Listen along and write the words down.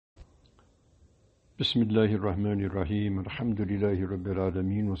Bismillahirrahmanirrahim. Alhamdulillahi Rabbil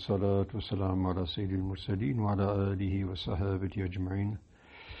Alameen. Wa salatu wa salam ala Sayyidil Mursaleen wa ala alihi wa sahabati ajma'in.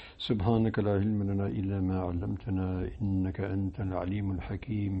 Subhanaka la ilma lana illa ma 'allamtana innaka antal alimul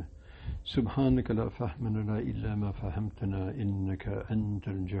hakim. Subhanaka la fahma lana illa ma fahamtana innaka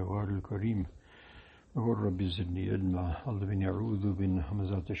antal jawadul kareem. وقل رب زدني علما اللهم أعوذ من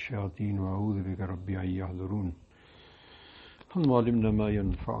همزات الشياطين وأعوذ بك ربي أن يحضرون. اللهم علمنا ما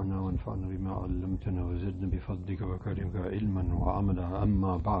ينفعنا وانفعنا بما علمتنا وزدنا بفضلك وكرمك علما وعملا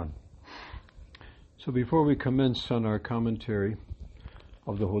أما بعد. So before we commence on our commentary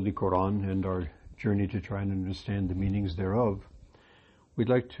of the Holy Quran and our journey to try and understand the meanings thereof, we'd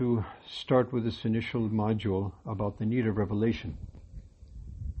like to start with this initial module about the need of revelation.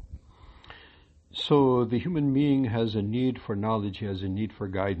 So the human being has a need for knowledge, he has a need for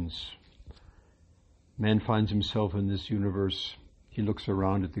guidance. Man finds himself in this universe, he looks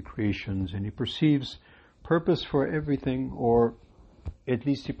around at the creations and he perceives purpose for everything, or at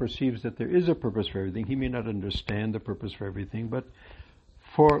least he perceives that there is a purpose for everything. He may not understand the purpose for everything, but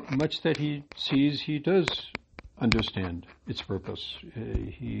for much that he sees, he does understand its purpose.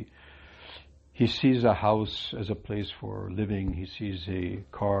 He sees a house as a place for living, he sees a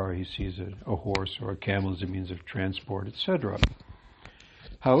car, he sees a horse or a camel as a means of transport, etc.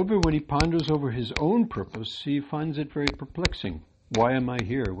 However, when he ponders over his own purpose, he finds it very perplexing. Why am I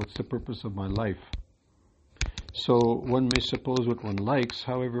here? What's the purpose of my life? So one may suppose what one likes,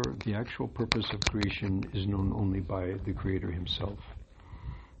 however, the actual purpose of creation is known only by the Creator himself.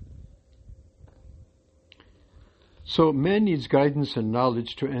 So man needs guidance and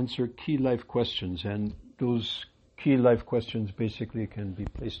knowledge to answer key life questions, and those key life questions basically can be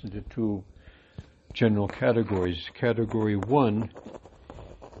placed into two general categories. Category one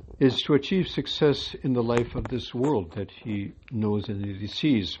is to achieve success in the life of this world that he knows and that he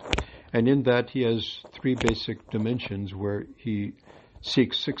sees. And in that he has three basic dimensions where he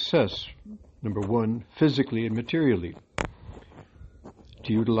seeks success. Number one, physically and materially.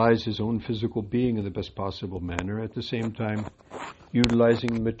 To utilize his own physical being in the best possible manner, at the same time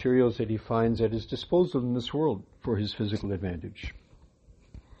utilizing the materials that he finds at his disposal in this world for his physical advantage.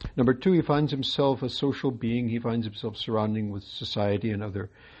 Number two, he finds himself a social being. He finds himself surrounding with society and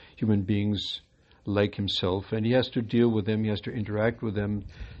other human beings like himself, and he has to deal with them, he has to interact with them.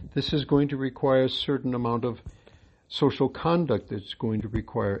 This is going to require a certain amount of social conduct. It's going to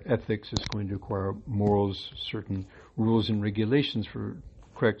require ethics, it's going to require morals, certain rules and regulations for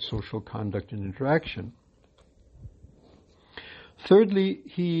correct social conduct and interaction. Thirdly,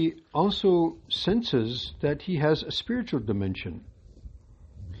 he also senses that he has a spiritual dimension.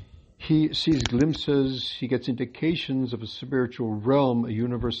 He sees glimpses, he gets indications of a spiritual realm, a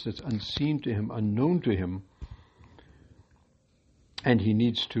universe that's unseen to him, unknown to him, and he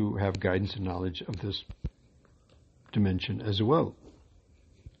needs to have guidance and knowledge of this dimension as well.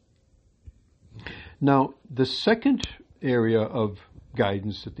 Now, the second area of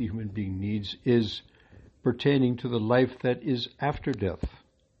guidance that the human being needs is pertaining to the life that is after death.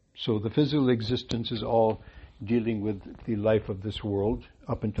 So the physical existence is all dealing with the life of this world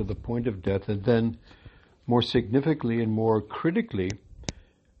up until the point of death, and then more significantly and more critically,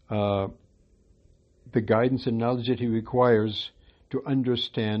 the guidance and knowledge that he requires to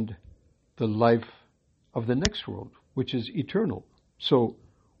understand the life of the next world, which is eternal. So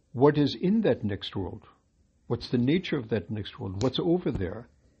what is in that next world? What's the nature of that next world? What's over there?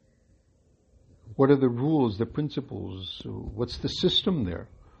 What are the rules, the principles? What's the system there?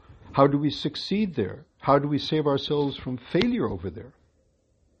 How do we succeed there? How do we save ourselves from failure over there?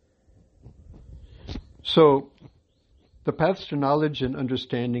 So, the paths to knowledge and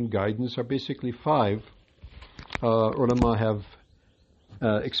understanding guidance are basically five. Ulama have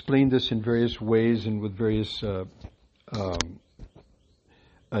explained this in various ways and with various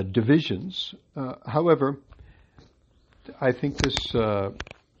divisions. However, I think this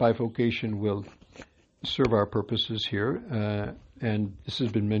bifurcation will serve our purposes here, and this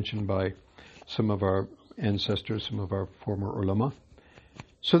has been mentioned by some of our ancestors, some of our former ulama.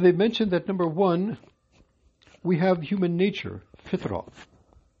 So they mentioned that number one, we have human nature, fitrah.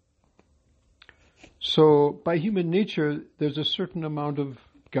 So by human nature, there's a certain amount of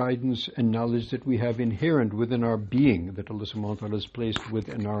guidance and knowledge that we have inherent within our being, that Allah subhanahu wa ta'ala has placed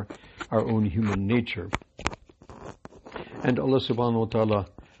within our own human nature. And Allah subhanahu wa ta'ala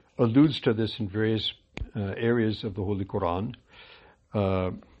alludes to this in various areas of the Holy Quran.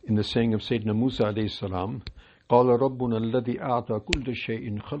 In the saying of Sayyidina Musa alayhi salam, قَالَ رَبُّنَا الَّذِي أَعْطَى كُلَّ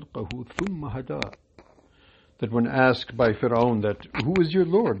شَيْءٍ خَلْقَهُ ثُمَّ هَدَى. That when asked by Fir'aun that, who is your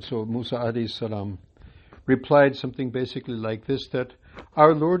Lord? So Musa alayhi salam replied something basically like this, that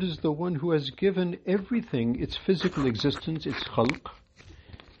Our Lord is the one who has given everything its physical existence, its khalq,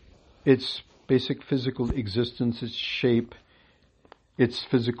 its basic physical existence, its shape, its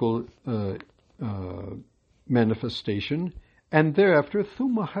physical manifestation, and thereafter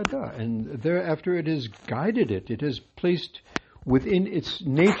thumma hada, and thereafter it has guided it. It has placed within its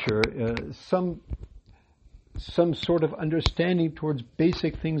nature some sort of understanding towards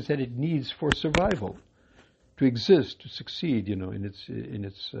basic things that it needs for survival, to exist, to succeed, in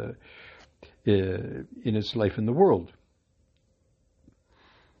its life in the world.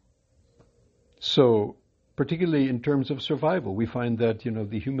 So, particularly in terms of survival, we find that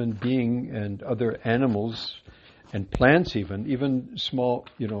the human being and other animals and plants, even small,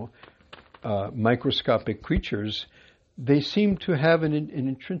 microscopic creatures, they seem to have an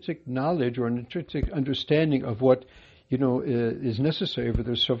intrinsic knowledge or an intrinsic understanding of what is necessary for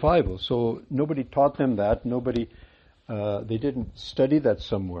their survival. So nobody taught them that. They didn't study that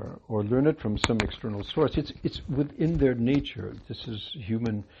somewhere or learn it from some external source. It's within their nature. This is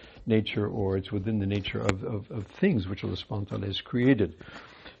human nature, or it's within the nature of things which Allah subhanahu wa ta'ala has created.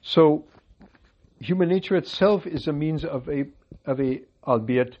 So human nature itself is a means of a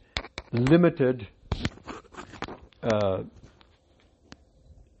albeit limited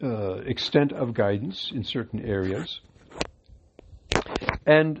extent of guidance in certain areas.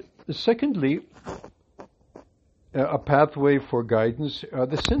 And secondly, a pathway for guidance are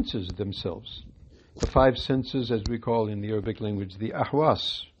the senses themselves. The five senses, as we call in the Arabic language, the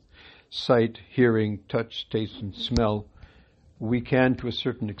ahwas: sight, hearing, touch, taste, and smell. We can, to a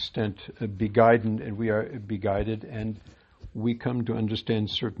certain extent, be guided, and we are guided, and we come to understand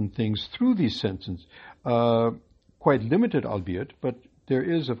certain things through these senses. Quite limited, albeit, but there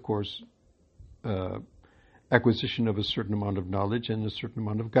is, of course, acquisition of a certain amount of knowledge and a certain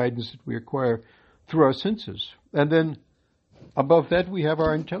amount of guidance that we acquire through our senses. And then, above that, we have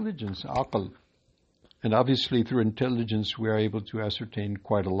our intelligence, aql. And obviously, through intelligence, we are able to ascertain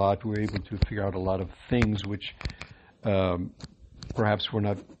quite a lot. We're able to figure out a lot of things which perhaps were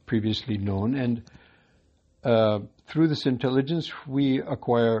not previously known. And through this intelligence, we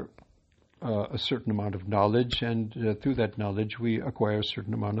acquire a certain amount of knowledge, and through that knowledge, we acquire a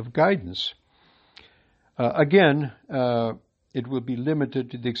certain amount of guidance. Again, it will be limited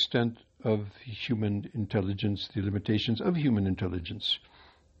to the extent of human intelligence, the limitations of human intelligence.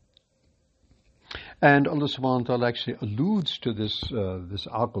 And Allah subhanahu wa ta'ala actually alludes to this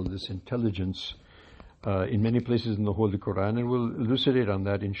aql, this intelligence, in many places in the Holy Quran, and we'll elucidate on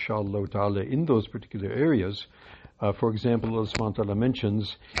that inshallah ta'ala in those particular areas. For example, Allah subhanahu wa ta'ala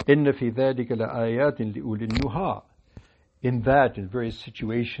mentions, إِنَّ فِي ذَلِكَ لَآيَاتٍ لِأُولِي النُّهَى. In that, in various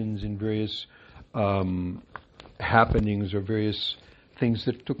situations, in various happenings or various things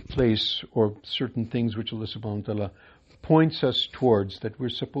that took place, or certain things which Allah subhanahu wa ta'ala points us towards, that we're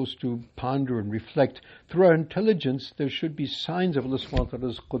supposed to ponder and reflect. Through our intelligence, there should be signs of Allah subhanahu wa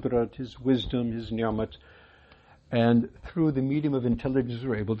ta'ala's qudrat, His wisdom, His ni'mat, and through the medium of intelligence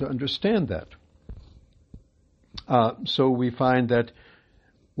we're able to understand that. So we find that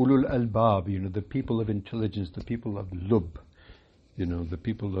ulul albab, the people of intelligence, the people of lub, the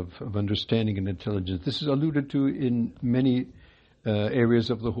people of understanding and intelligence. This is alluded to in many areas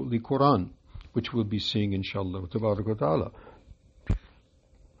of the Holy Quran, which we'll be seeing inshallah tabarak wa ta'ala.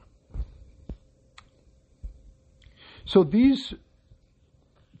 So these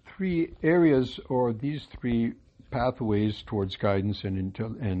three areas, or these three pathways towards guidance and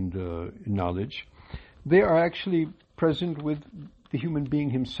knowledge, they are actually present with the human being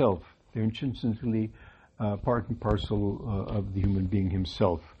himself. They're intrinsically part and parcel of the human being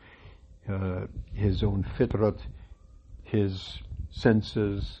himself. His own fitrat, his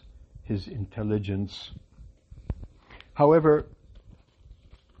senses, his intelligence. However,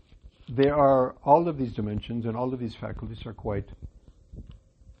 there are all of these dimensions and all of these faculties are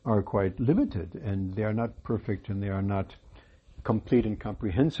quite limited, and they are not perfect, and they are not complete and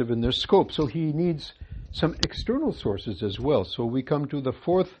comprehensive in their scope. So he needs some external sources as well. So we come to the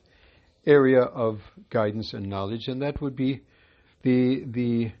fourth area of guidance and knowledge, and that would be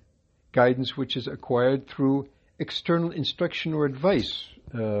the guidance which is acquired through external instruction or advice,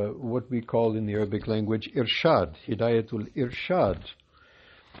 what we call in the Arabic language irshad, hidayatul irshad.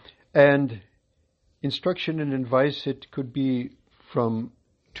 And instruction and advice, it could be from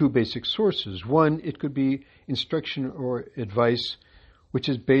two basic sources. One, it could be instruction or advice which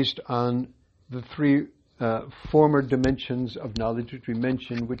is based on the three former dimensions of knowledge which we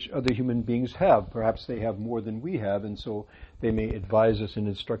mentioned, which other human beings have. Perhaps they have more than we have, and so they may advise us and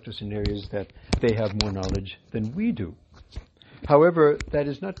instruct us in areas that they have more knowledge than we do. However, that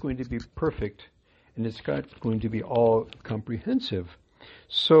is not going to be perfect, and it's not going to be all comprehensive.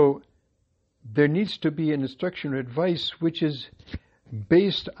 So there needs to be an instruction or advice which is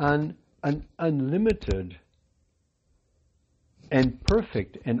based on an unlimited and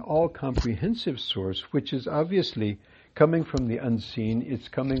perfect and all-comprehensive source, which is obviously coming from the unseen. It's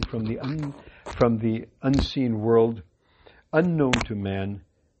coming from the unseen world, unknown to man,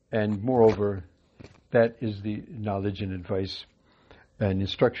 and moreover, that is the knowledge and advice and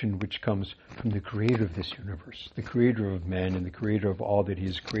instruction which comes from the creator of this universe, the creator of man and the creator of all that he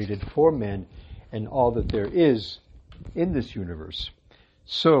has created for man and all that there is in this universe.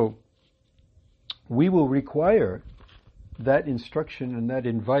 So we will require that instruction and that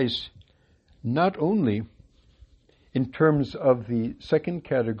advice not only in terms of the second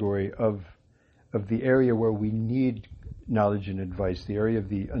category of the area where we need knowledge and advice, the area of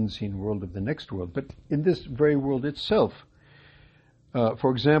the unseen world of the next world, but in this very world itself.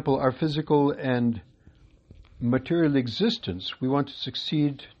 For example, our physical and material existence, we want to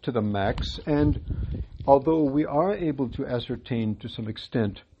succeed to the max, and although we are able to ascertain to some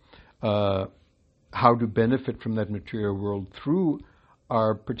extent how to benefit from that material world through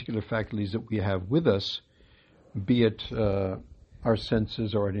our particular faculties that we have with us, be it our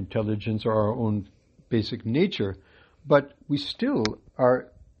senses or our intelligence or our own basic nature, but we still are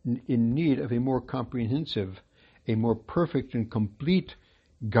in need of a more comprehensive, a more perfect and complete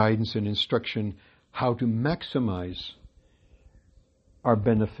guidance and instruction how to maximize our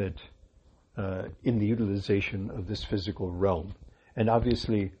benefit in the utilization of this physical realm. And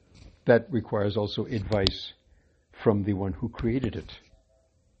obviously that requires also advice from the one who created it.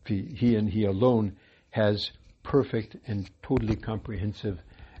 He and he alone has perfect and totally comprehensive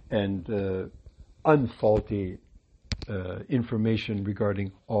and unfaulty information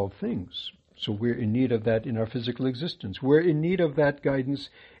regarding all things. So we're in need of that in our physical existence. We're in need of that guidance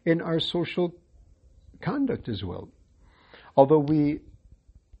in our social conduct as well. Although we,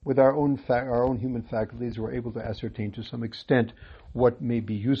 with our own human faculties, we're able to ascertain to some extent what may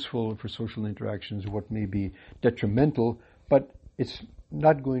be useful for social interactions, what may be detrimental, but it's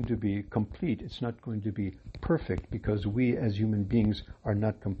not going to be complete. It's not going to be perfect, because we as human beings are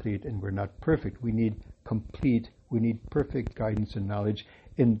not complete and we're not perfect. We need perfect guidance and knowledge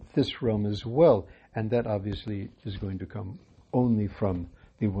in this realm as well. And that obviously is going to come only from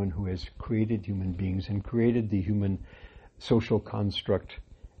the one who has created human beings and created the human social construct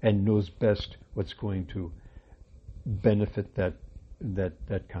and knows best what's going to benefit that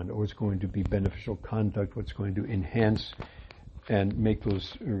conduct, what's going to be beneficial conduct, what's going to enhance and make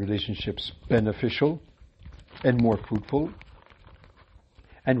those relationships beneficial and more fruitful,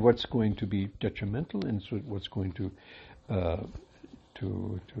 and what's going to be detrimental, and so what's going to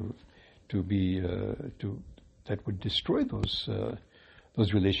that would destroy those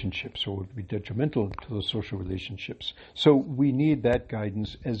relationships, or would be detrimental to those social relationships. So we need that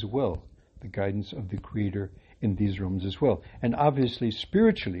guidance as well, the guidance of the Creator in these realms as well. And obviously,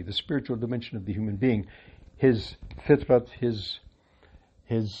 spiritually, the spiritual dimension of the human being, his fitrat, his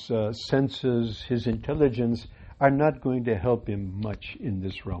senses, his intelligence are not going to help him much in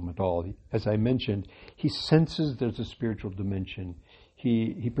this realm at all. As I mentioned, he senses there's a spiritual dimension.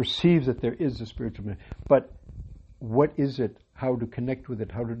 He perceives that there is a spiritual dimension. But what is it? How to connect with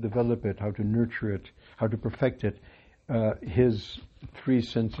it? How to develop it? How to nurture it? How to perfect it? His three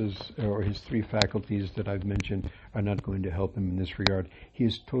senses, or his three faculties that I've mentioned, are not going to help him in this regard. He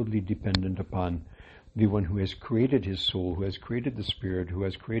is totally dependent upon the one who has created his soul, who has created the spirit, who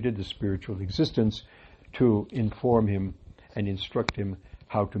has created the spiritual existence, to inform him and instruct him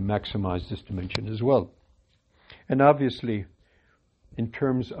how to maximize this dimension as well. And obviously, in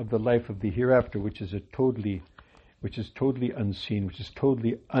terms of the life of the hereafter, which is totally unseen, which is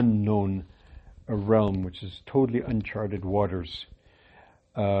totally unknown, a realm which is totally uncharted waters,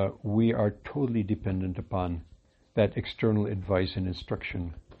 we are totally dependent upon that external advice and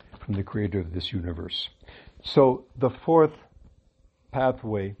instruction from the Creator of this universe. So the fourth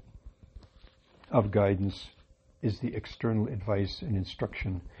pathway of guidance is the external advice and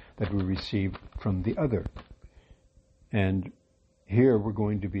instruction that we receive from the other. And here we're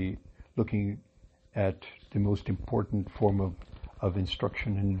going to be looking at the most important form of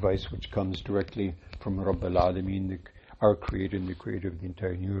instruction and advice, which comes directly from Rabb al-Alameen, our Creator and the Creator of the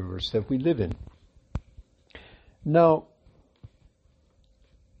entire universe that we live in. Now,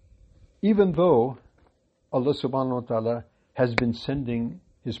 even though Allah subhanahu wa ta'ala has been sending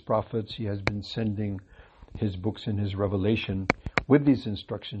His prophets, He has been sending His books and His revelation with these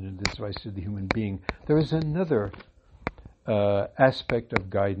instructions and this advice to the human being, there is another aspect of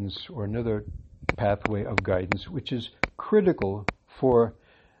guidance, or another pathway of guidance, which is critical for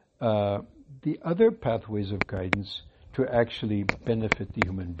the other pathways of guidance to actually benefit the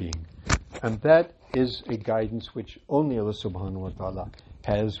human being. And that is a guidance which only Allah subhanahu wa ta'ala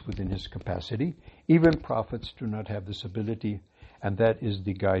has within His capacity. Even prophets do not have this ability, and that is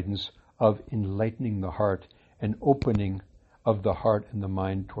the guidance of enlightening the heart and opening of the heart and the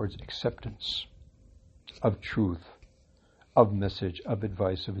mind towards acceptance of truth, of message, of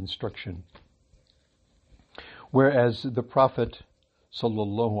advice, of instruction. Whereas the Prophet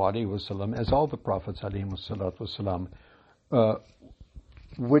sallallahu alaihi wasallam, as all the prophets alaihi wassalatu wasalam,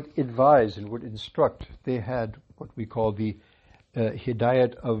 would advise and would instruct. They had what we call the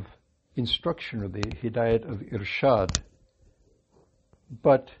hidayat of instruction, or the hidayat of irshad,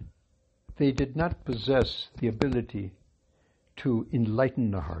 but they did not possess the ability to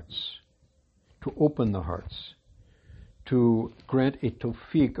enlighten the hearts, to open the hearts, to grant a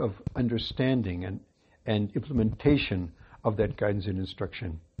tawfiq of understanding and implementation of that guidance and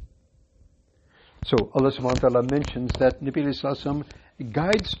instruction. So Allah subhanahu wa ta'ala mentions that Nabi sallallahu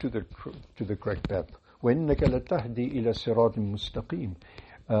guides to the correct path. وَإِنَّكَ لَتَهْدِي إِلَى صِرَاطٍ مُسْتَقِيمٍ.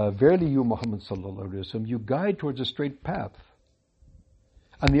 Verily you, Muhammad sallallahu alayhi wa sallam, you guide towards a straight path.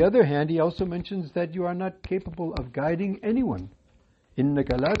 On the other hand, he also mentions that you are not capable of guiding anyone. إِنَّكَ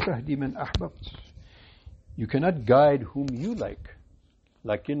لَا تَهْدِي مَنْ أَحْبَبْتَ. You cannot guide whom you like.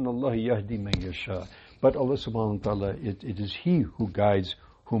 لَكِنَّ اللَّهِ يَهْدِي مَنْ يَشَاءُ. But Allah subhanahu wa ta'ala, it is He who guides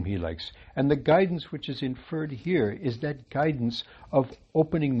whom He likes. And the guidance which is inferred here is that guidance of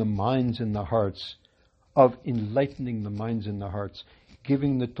opening the minds and the hearts, of enlightening the minds and the hearts,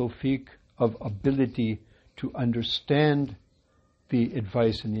 giving the tawfiq of ability to understand the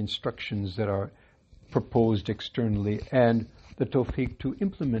advice and the instructions that are proposed externally, and the tawfiq to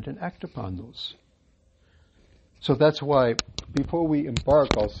implement and act upon those. So that's why, before we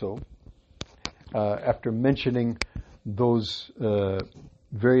embark also, after mentioning those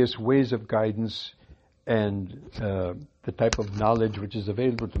various ways of guidance and the type of knowledge which is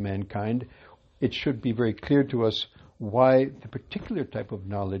available to mankind, it should be very clear to us why the particular type of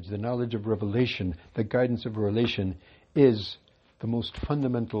knowledge, the knowledge of revelation, the guidance of revelation, is the most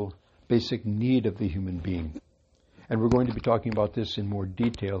fundamental, basic need of the human being. And we're going to be talking about this in more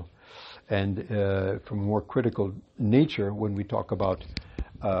detail and from a more critical nature when we talk about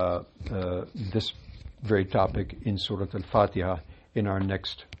this very topic in Surah Al-Fatiha in our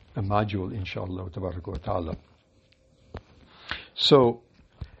next module, inshallah tabaraka wa ta'ala. So,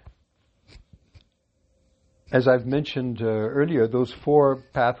 as I've mentioned earlier, those four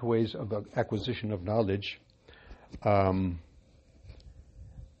pathways of acquisition of knowledge,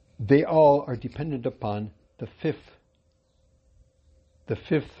 they all are dependent upon the fifth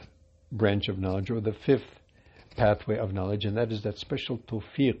branch of knowledge, or the fifth pathway of knowledge, and that is that special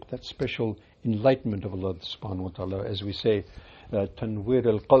tawfiq, that special enlightenment of Allah subhanahu wa ta'ala, as we say, tanwir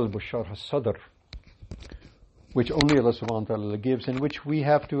al-qalb wa sharh al-sadr, which only Allah subhanahu wa ta'ala gives, and which we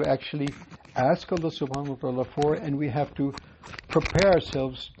have to actually ask Allah subhanahu wa ta'ala for, and we have to prepare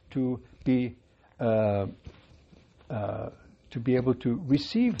ourselves to be able to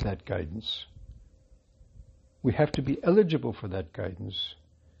receive that guidance. We have to be eligible for that guidance.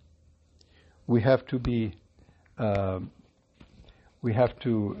 We have to be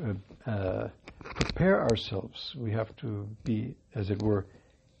prepare ourselves. We have to be, as it were,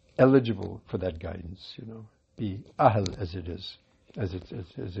 eligible for that guidance. Be ahl, as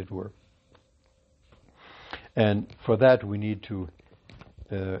it were. And for that, we need to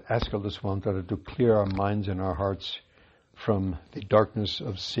ask Allah subhanahu wa ta'ala to clear our minds and our hearts from the darkness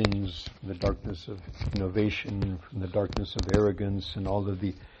of sins, from the darkness of innovation, from the darkness of arrogance, and all of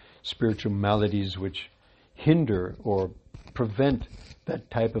the spiritual maladies which hinder or prevent that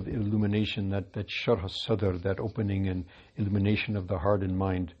type of illumination, that sharh sadr, that opening and illumination of the heart and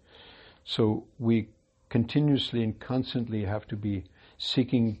mind. So we continuously and constantly have to be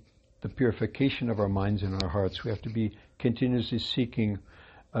seeking the purification of our minds and our hearts. We have to be continuously seeking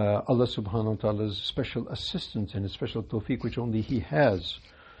Allah subhanahu wa ta'ala's special assistance and His special tawfiq, which only He has,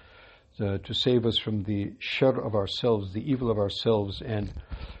 to save us from the shar of ourselves, the evil of ourselves, and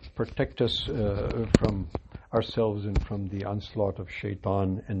protect us from ourselves and from the onslaught of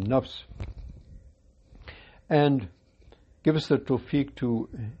shaitan and nafs, and give us the tawfiq to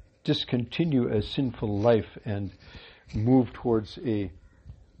discontinue a sinful life and move towards a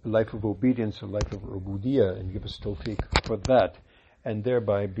life of obedience, a life of ubudiyah, and give us tawfiq for that, and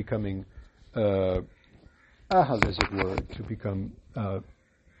thereby becoming ahl, as it were, to become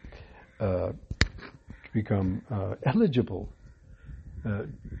eligible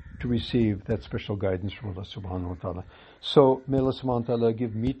to receive that special guidance from Allah subhanahu wa ta'ala. So may Allah subhanahu wa ta'ala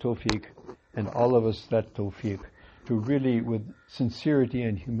give me tawfiq and all of us that tawfiq to really, with sincerity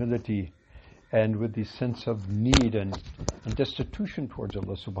and humility and with the sense of need and destitution towards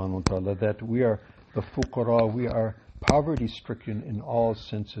Allah subhanahu wa ta'ala, that we are the fuqara, we are poverty-stricken in all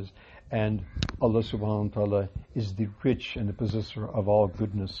senses, and Allah subhanahu wa ta'ala is the rich and the possessor of all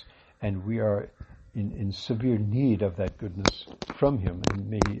goodness, and we are in severe need of that goodness from Him. And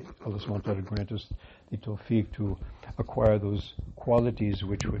may Allah subhanahu wa ta'ala grant us the tawfiq to acquire those qualities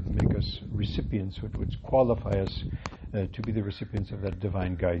which would make us recipients, which would qualify us to be the recipients of that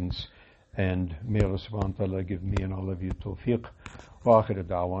divine guidance. And may Allah subhanahu wa ta'ala give me and all of you tawfiq. وآخر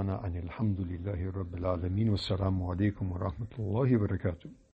دعوانا أن الحمد لله رب العالمين والسلام عليكم ورحمة الله وبركاته.